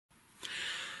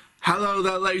Hello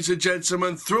there, ladies and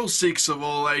gentlemen, thrill seekers of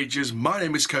all ages. My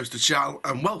name is Coaster Chal,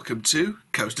 and welcome to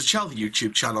Coaster Chal, the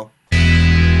YouTube channel.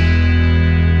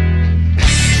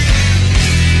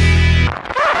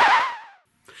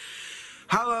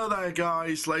 Hello there,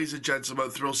 guys, ladies and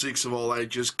gentlemen, thrill seekers of all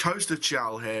ages. Coaster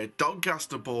Chal here,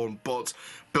 Doncaster born, but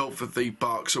built for theme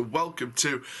parks. So welcome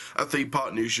to a Theme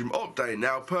Park Newsroom update.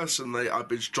 Now, personally, I've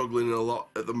been struggling a lot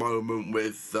at the moment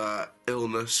with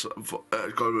illness, got a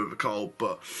bit of a cold,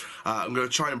 but I'm going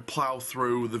to try and plough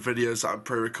through the videos that I'm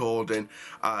pre-recording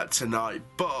tonight.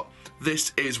 But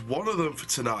this is one of them for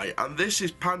tonight, and this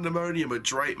is Pandemonium at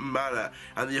Drayton Manor,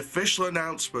 and the official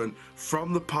announcement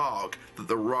from the park that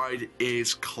the ride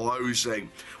is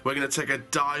closing. We're going to take a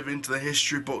dive into the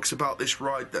history books about this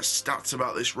ride, the stats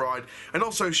about this ride, and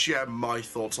also share my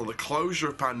thoughts on the closure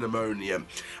of Pandemonium,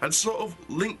 and sort of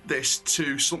link this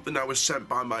to something I was sent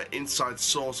by my inside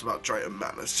source about Drayton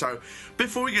Manor. So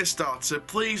before we get started,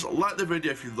 please like the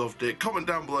video if you loved it, comment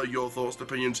down below your thoughts and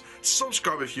opinions,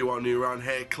 subscribe if you are new around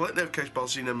here, click the notification bell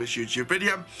so you never miss a YouTube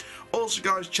video. Also,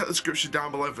 guys, check the description down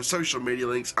below for social media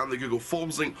links and the Google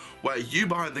Forms link where you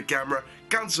behind the camera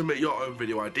can submit your own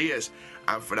video ideas.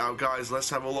 And for now, guys, let's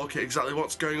have a look at exactly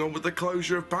what's going on with the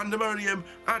closure of Pandemonium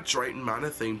at Drayton Manor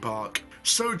Theme Park.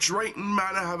 So Drayton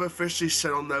Manor have officially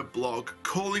said on their blog,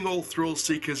 calling all thrill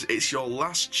seekers, it's your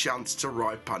last chance to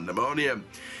ride Pandemonium.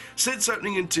 Since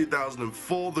opening in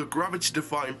 2004, the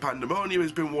gravity-defying Pandemonium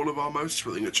has been one of our most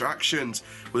thrilling attractions,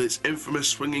 with its infamous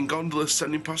swinging gondolas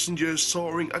sending passengers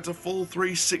soaring at a full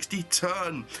 360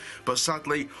 turn. But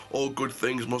sadly, all good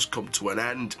things must come to an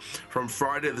end. From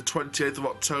Friday the 28th of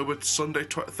October to Sunday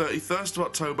 31st of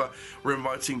October, we're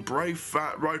inviting brave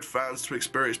ride fans to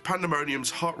experience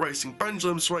Pandemonium's heart-racing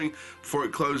pendulum swing before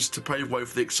it closes to pave way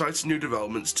for the exciting new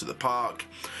developments to the park.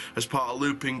 As part of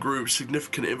Looping Group's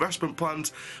significant investment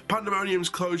plans, Pandemonium's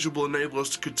closure will enable us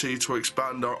to continue to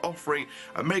expand our offering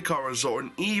and make our resort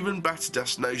an even better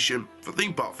destination for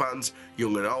theme park fans,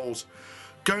 young and old.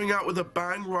 Going out with a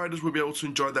bang, riders will be able to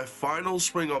enjoy their final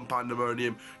swing on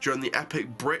Pandemonium during the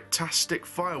epic Brit-tastic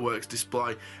fireworks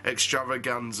display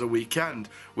extravaganza weekend,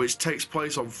 which takes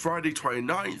place on Friday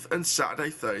 29th and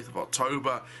Saturday 30th of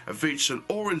October, and features an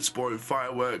awe-inspiring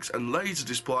fireworks and laser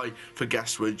display for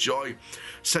guests to enjoy,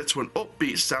 set to an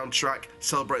upbeat soundtrack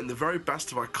celebrating the very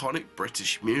best of iconic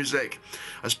British music.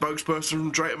 A spokesperson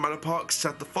from Drayton Manor Park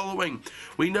said the following: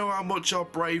 "We know how much our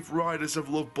brave riders have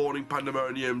loved boarding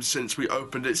Pandemonium since we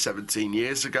opened it 17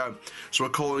 years ago, so we're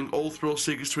calling all thrill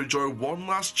seekers to enjoy one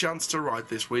last chance to ride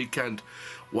this weekend.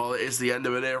 While it is the end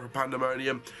of an era for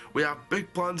Pandemonium, we have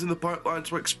big plans in the pipeline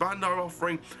to expand our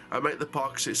offering and make the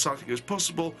park as exciting as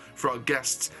possible for our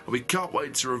guests, and we can't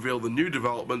wait to reveal the new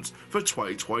developments for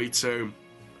 2022.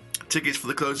 Tickets for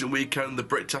the closing weekend, the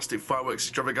Brit-tastic fireworks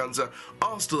extravaganza,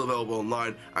 are still available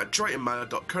online at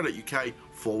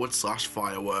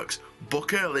draytonmanor.co.uk/fireworks.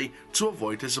 Book early to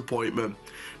avoid disappointment."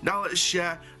 Now let's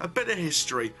share a bit of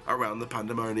history around the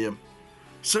Pandemonium.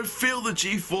 So feel the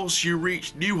G-force you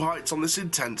reach new heights on this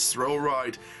intense thrill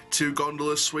ride. Two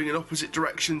gondolas swing in opposite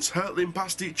directions, hurtling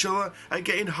past each other and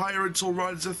getting higher until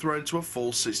riders are thrown to a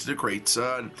full 60-degree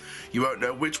turn. You won't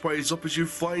know which way is up as you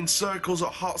fly in circles at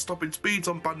heart-stopping speeds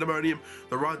on Pandemonium,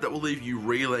 the ride that will leave you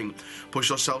reeling. Push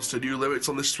yourselves to new limits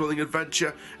on this thrilling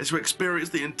adventure as you experience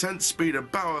the intense speed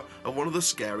and power of one of the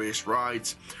scariest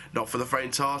rides. Not for the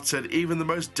faint-hearted, even the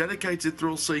most dedicated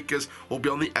thrill seekers will be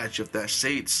on the edge of their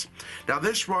seats. Now,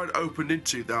 this ride opened in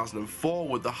 2004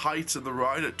 with the height of the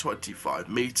ride at 25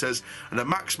 metres and a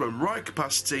maximum ride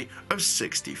capacity of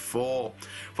 64.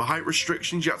 For height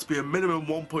restrictions, you have to be a minimum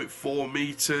 1.4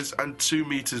 metres and 2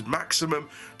 metres maximum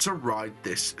to ride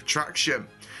this attraction.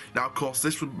 Now, of course,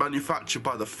 this was manufactured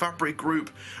by the Fabric Group,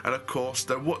 and of course,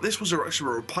 this was actually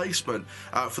a replacement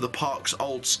for the park's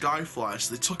old Skyflyer.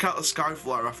 So they took out the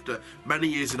Skyflyer after many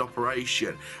years in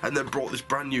operation, and then brought this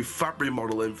brand new Fabric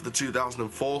model in for the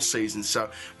 2004 season. So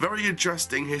very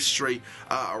interesting history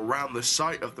around the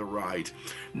site of the ride.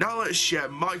 Now let's share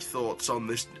my thoughts on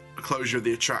this closure of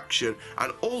the attraction,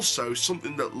 and also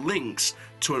something that links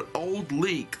to an old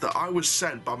leak that I was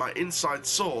sent by my inside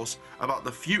source about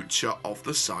the future of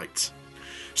the site.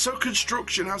 So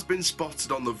construction has been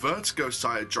spotted on the Vertigo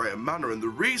site at Drayton Manor, and the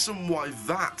reason why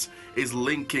that is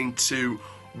linking to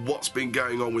what's been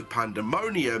going on with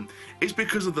Pandemonium is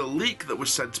because of the leak that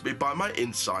was sent to me by my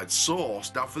inside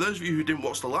source. Now, for those of you who didn't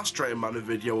watch the last Drayton Manor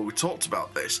video where we talked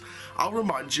about this, I'll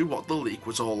remind you what the leak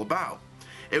was all about.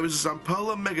 It was a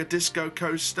Zamperla Mega Disco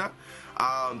coaster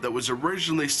that was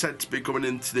originally said to be going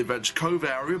into the Adventure Cove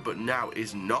area, but now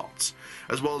is not,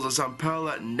 as well as a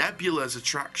Zamperla Nebula's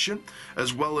attraction,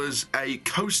 as well as a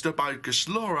coaster by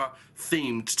Guslora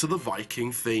themed to the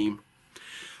Viking theme.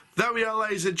 There we are,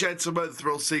 ladies and gentlemen,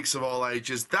 thrill seekers of all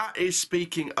ages. That is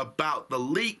speaking about the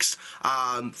leaks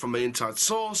from the inside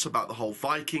source, about the whole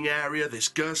Viking area, this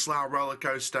Gerslau roller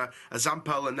coaster, a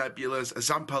Zamperla Nebulas, a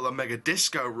Zamperla Mega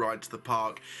Disco ride to the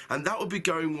park, and that would be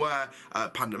going where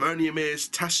Pandemonium is,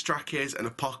 Test Track is, and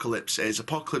Apocalypse is.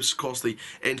 Apocalypse, of course, the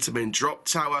Intermin Drop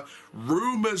Tower.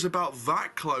 Rumours about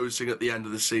that closing at the end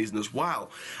of the season as well.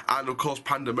 And, of course,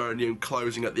 Pandemonium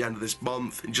closing at the end of this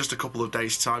month in just a couple of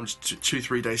days' time,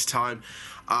 2-3 days' time.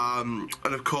 And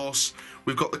of course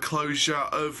we've got the closure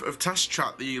of Test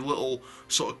Track, the little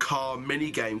sort of car mini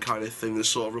game kind of thing that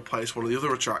sort of replaced one of the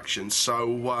other attractions.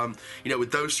 So you know,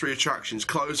 with those three attractions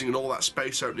closing and all that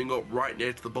space opening up right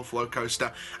near to the Buffalo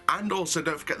coaster, and also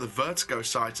don't forget the Vertigo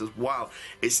site as well,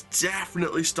 it's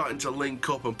definitely starting to link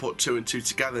up and put two and two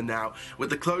together now with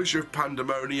the closure of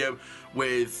Pandemonium,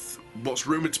 with what's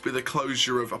rumoured to be the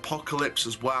closure of Apocalypse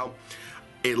as well.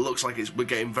 It looks like we're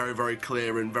getting very, very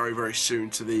clear and very, very soon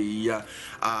to the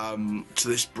to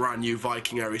this brand new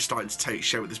Viking area starting to take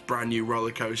shape with this brand new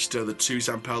roller coaster, the two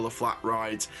Zamperla flat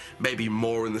rides, maybe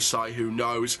more in the site, who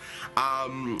knows?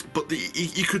 But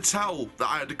you could tell that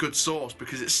I had a good source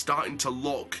because it's starting to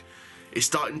look. It's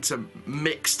starting to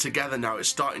mix together now, it's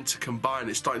starting to combine,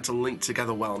 it's starting to link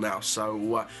together well now,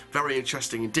 so very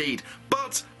interesting indeed.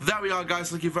 But there we are, guys.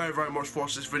 Thank you very, very much for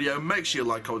watching this video. Make sure you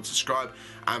like, comment, subscribe,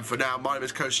 and for now, my name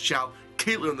is Coaster Chow.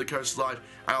 Keep living the coast life,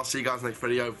 and I'll see you guys in the next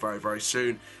video very, very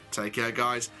soon. Take care,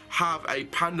 guys. Have a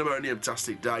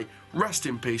Pandemonium-tastic day. Rest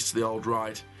in peace to the old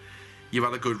ride. You've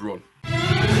had a good run.